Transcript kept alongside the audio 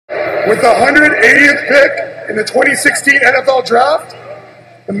With the 180th pick in the 2016 NFL Draft,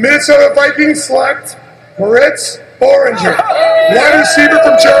 the Minnesota Vikings select Moritz Boehringer, wide receiver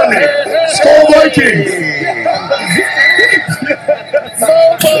from Germany. Skol Vikings!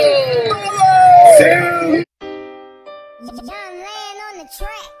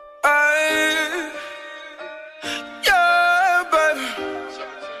 Yeah, baby.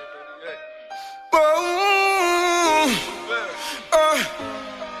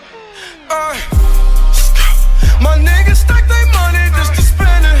 My niggas stack their money just to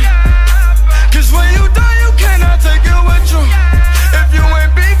spend it. Cause when you die, you cannot take it with you. If you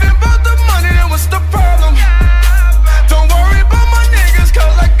ain't beefing about the money, then what's the problem? Don't worry about my niggas,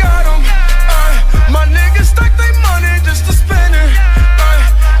 cause I got them. My niggas stack their money just to spend it.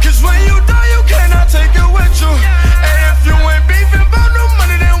 Cause when you die, you cannot take it with you. And if you ain't beefing about no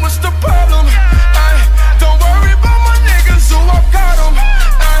money, then what's the problem? Don't worry about my niggas, who I got them.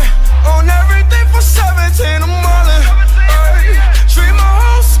 On everything for 17, I'm all in. Treat my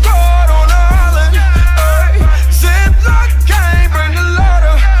whole squad on the island. Ziploc gang, bring the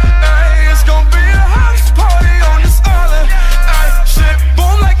ladder. It's gonna be a house party on this island. Shit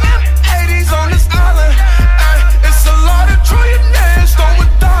boom like M80s on this island. It's a lot of trillionaires throwing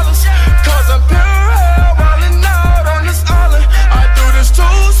dollars. Cause I'm pure hell wildin' out on this island. I do this too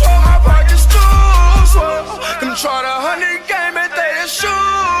swell, my pockets too swell. Them try to 100 game and they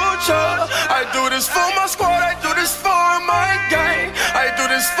shoot ya. I do this for my squad, I do this for my gang. I do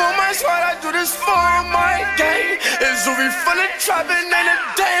this for my squad, I do this for my gang. It's Uri from the trapping, ain't a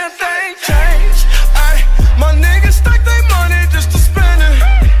damn thing